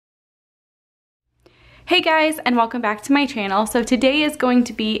Hey guys, and welcome back to my channel. So today is going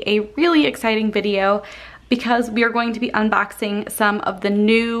to be a really exciting video because we are going to be unboxing some of the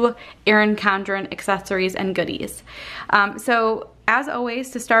new Erin Condren accessories and goodies. So as always,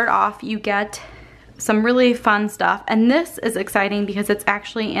 to start off, you get some really fun stuff, and this is exciting because it's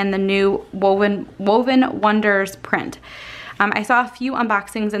actually in the new Woven Wonders print. I saw a few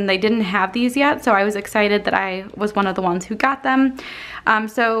unboxings and they didn't have these yet, so I was excited that I was one of the ones who got them.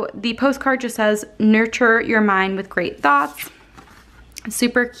 So the postcard just says, "Nurture your mind with great thoughts."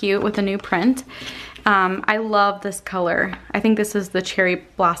 Super cute with a new print. I love this color. I think this is the cherry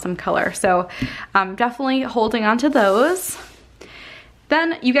blossom color, so definitely holding on to those.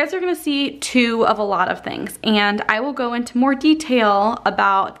 Then you guys are gonna see two of a lot of things, and I will go into more detail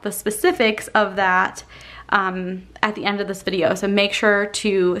about the specifics of that at the end of this video, so make sure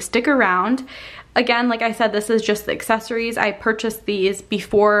to stick around. Again, like I said, this is just the accessories. I purchased these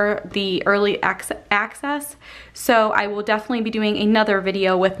before the early access, so I will definitely be doing another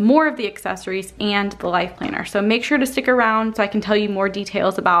video with more of the accessories and the life planner. So make sure to stick around so I can tell you more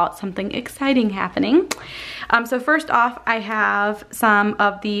details about something exciting happening. So first off, I have some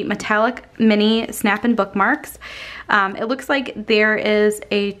of the metallic mini snap-in bookmarks. It looks like there is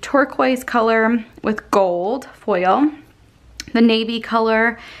a turquoise color with gold foil. The navy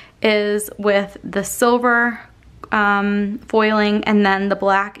color is with the silver foiling, and then the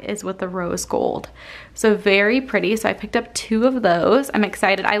black is with the rose gold. So very pretty. So I picked up two of those. I'm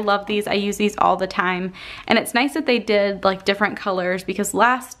excited. I love these. I use these all the time, and it's nice that they did like different colors, because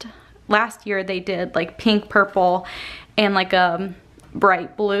last year they did like pink, purple, and like a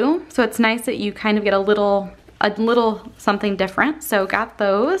bright blue. So it's nice that you kind of get a little something different. So got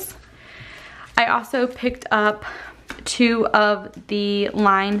those. I also picked up two of the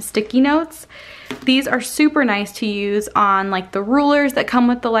line sticky notes. These are super nice to use on like the rulers that come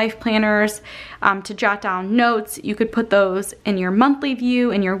with the life planners, to jot down notes. You could put those in your monthly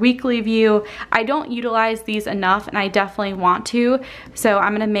view, in your weekly view. I don't utilize these enough, and I definitely want to, so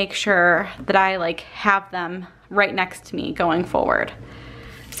I'm gonna make sure that I like have them right next to me going forward.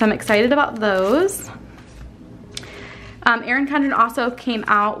 So I'm excited about those. Erin Condren also came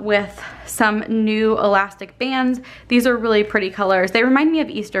out with some new elastic bands. These are really pretty colors. They remind me of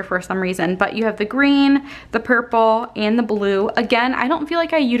Easter for some reason, but you have the green, the purple, and the blue. Again, I don't feel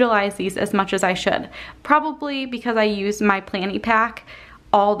like I utilize these as much as I should. Probably because I use my planny pack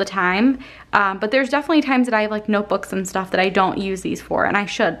all the time, but there's definitely times that I have like notebooks and stuff that I don't use these for, and I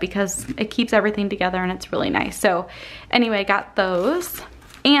should, because it keeps everything together and it's really nice. So anyway, I got those.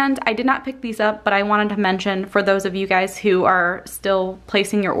 And I did not pick these up, but I wanted to mention for those of you guys who are still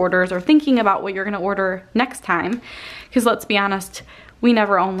placing your orders or thinking about what you're gonna order next time, because let's be honest, we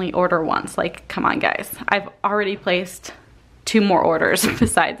never only order once. Like, come on guys. I've already placed 2 more orders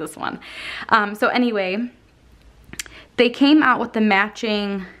besides this one. So anyway, they came out with the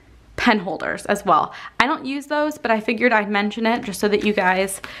matching pen holders as well. I don't use those, but I figured I'd mention it just so that you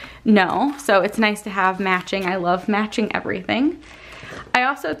guys know. So it's nice to have matching. I love matching everything. I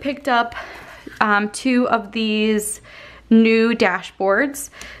also picked up 2 of these new dashboards.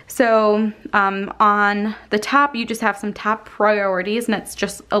 So on the top, you just have some top priorities, and it's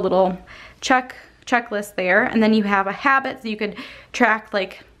just a little checklist there. And then you have a habit, so you could track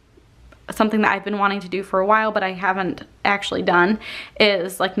like something that I've been wanting to do for a while, but I haven't actually done,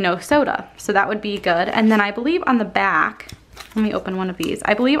 is like no soda. So that would be good. And then I believe on the back, let me open one of these.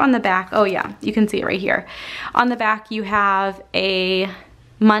 I believe on the back, oh yeah, you can see it right here. On the back you have a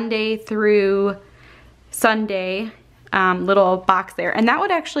Monday through Sunday little box there. And that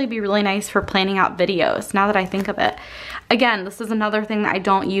would actually be really nice for planning out videos, now that I think of it. Again, this is another thing that I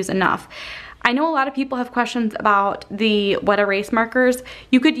don't use enough. I know a lot of people have questions about the wet erase markers.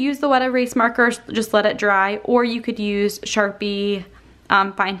 You could use the wet erase markers, just let it dry, or you could use Sharpie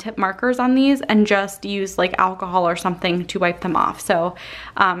fine tip markers on these and just use like alcohol or something to wipe them off. So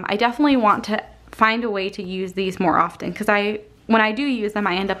I definitely want to find a way to use these more often, because when I do use them,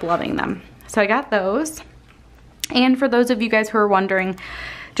 I end up loving them. So I got those. And for those of you guys who are wondering,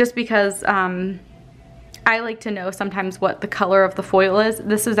 just because I like to know sometimes what the color of the foil is,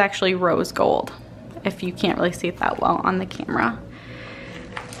 this is actually rose gold, if you can't really see it that well on the camera.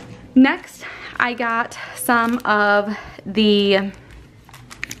 Next, I got some of the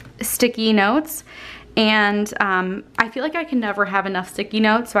sticky notes, and I feel like I can never have enough sticky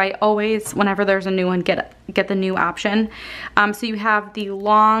notes, so I always, whenever there's a new one, get the new option. So you have the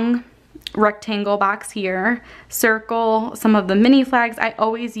long rectangle box here, circle, some of the mini flags. I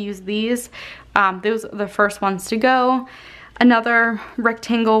always use these. Those are the first ones to go. Another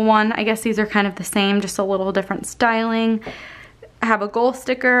rectangle one, I guess these are kind of the same, just a little different styling. I have a goal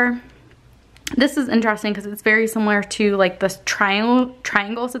sticker, This is interesting because it's very similar to like the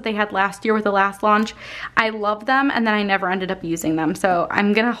triangles that they had last year with the last launch. I love them, and then I never ended up using them. So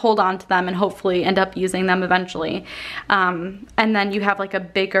I'm gonna hold on to them and hopefully end up using them eventually. And then you have like a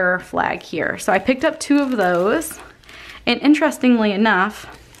bigger flag here. So I picked up 2 of those. And interestingly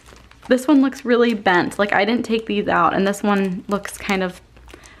enough, this one looks really bent. Like I didn't take these out, and this one looks kind of,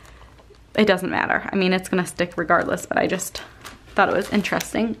 it doesn't matter. I mean, it's gonna stick regardless, but I just thought it was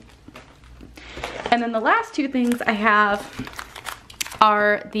interesting. And then the last 2 things I have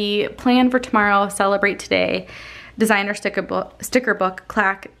are the Plan for Tomorrow, Celebrate Today Designer Sticker Book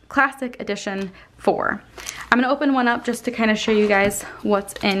Classic Edition 4. I'm gonna open one up just to kind of show you guys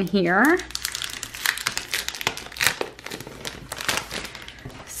what's in here.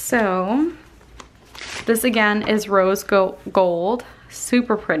 So this again is rose gold,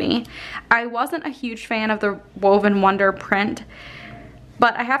 super pretty. I wasn't a huge fan of the Woven Wonder print,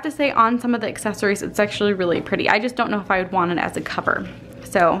 but I have to say on some of the accessories, it's actually really pretty. I just don't know if I would want it as a cover.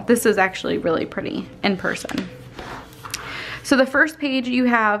 So this is actually really pretty in person. So the first page, you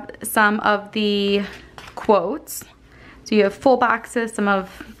have some of the quotes. So you have full boxes, some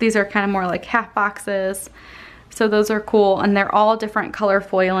of these are kind of more like half boxes. So those are cool, and they're all different color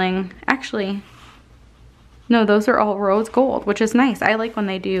foiling. Actually, no, those are all rose gold, which is nice. I like when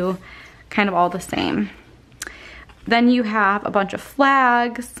they do kind of all the same. Then you have a bunch of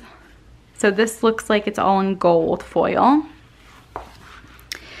flags. So this looks like it's all in gold foil.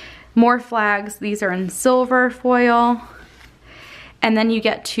 More flags, these are in silver foil. And then you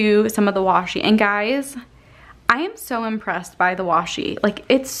get to some of the washi. And guys, I am so impressed by the washi. Like,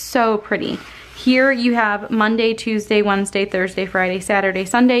 it's so pretty. Here you have Monday, Tuesday, Wednesday, Thursday, Friday, Saturday,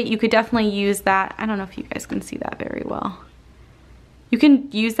 Sunday. You could definitely use that. I don't know if you guys can see that very well. You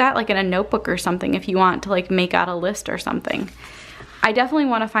can use that like in a notebook or something if you want to like make out a list or something. I definitely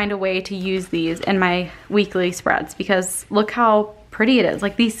want to find a way to use these in my weekly spreads because look how pretty it is.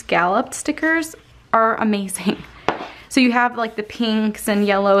 Like these scalloped stickers are amazing. So you have like the pinks and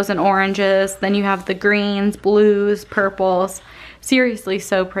yellows and oranges, then you have the greens, blues, purples. Seriously,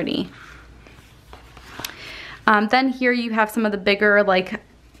 so pretty. Then here you have some of the bigger like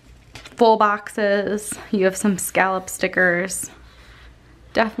full boxes. You have some scallop stickers.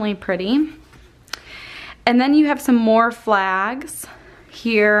 Definitely pretty. And then you have some more flags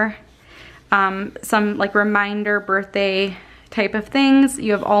here. Some like reminder birthday type of things.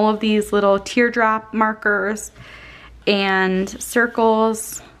 You have all of these little teardrop markers and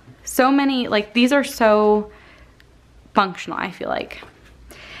circles. So many, like these are so functional, I feel like.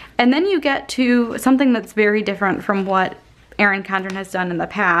 And then you get to something that's very different from what Erin Condren has done in the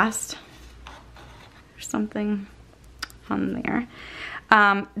past. There's something on there.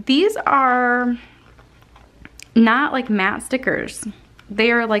 These are not like matte stickers. They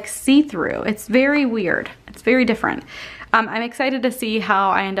are like see-through. It's very weird. It's very different. I'm excited to see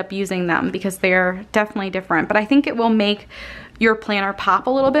how I end up using them because they're definitely different. But I think it will make your planner pop a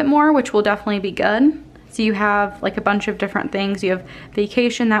little bit more, which will definitely be good. So you have like a bunch of different things. You have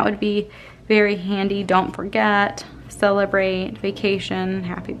vacation, that would be very handy. Don't forget, celebrate, vacation,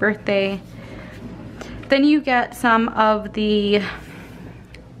 happy birthday. Then you get some of the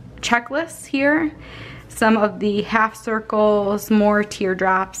checklists here, some of the half circles, more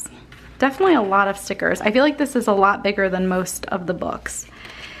teardrops. Definitely a lot of stickers. I feel like this is a lot bigger than most of the books.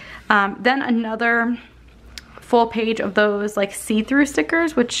 Then another full page of those like see-through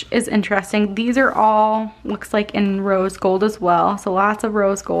stickers, which is interesting. These are all, looks like in rose gold as well. So lots of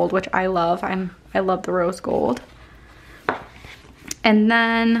rose gold, which I love. I love the rose gold. And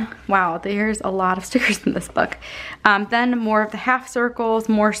then, wow, there's a lot of stickers in this book. Then more of the half circles,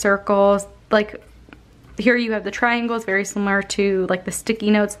 more circles. Like here you have the triangles, very similar to like the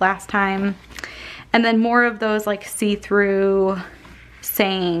sticky notes last time. And then more of those like see-through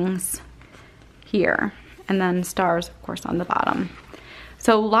sayings here. And then stars, of course, on the bottom.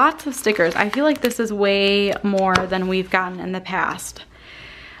 So lots of stickers. I feel like this is way more than we've gotten in the past.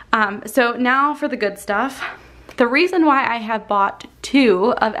 So now for the good stuff. The reason why I have bought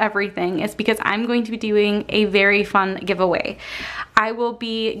 2 of everything is because I'm going to be doing a very fun giveaway. I will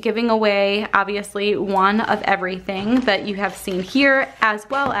be giving away, obviously, 1 of everything that you have seen here, as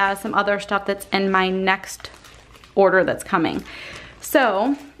well as some other stuff that's in my next order that's coming.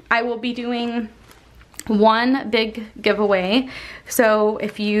 So I will be doing 1 big giveaway. So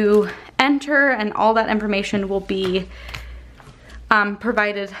if you enter, and all that information will be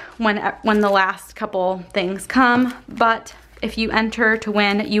provided when the last couple things come. But if you enter to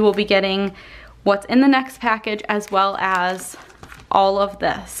win, you will be getting what's in the next package as well as all of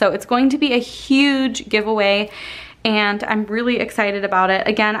this. So it's going to be a huge giveaway, and I'm really excited about it.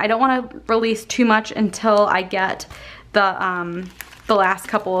 Again, I don't want to release too much until I get the last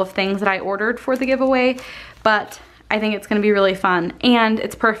couple of things that I ordered for the giveaway, but I think it's gonna be really fun, and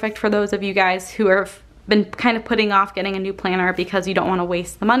it's perfect for those of you guys who have been kind of putting off getting a new planner because you don't want to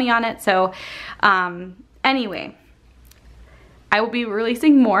waste the money on it. So anyway, I will be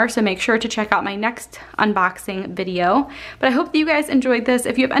releasing more, so make sure to check out my next unboxing video. But I hope that you guys enjoyed this.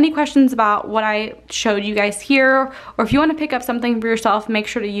 If you have any questions about what I showed you guys here, or if you want to pick up something for yourself, make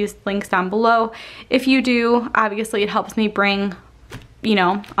sure to use links down below. If you do, obviously it helps me bring, you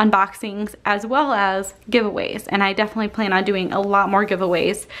know, unboxings as well as giveaways, and I definitely plan on doing a lot more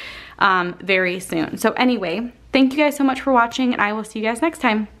giveaways very soon. So anyway, thank you guys so much for watching, and I will see you guys next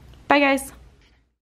time. Bye guys.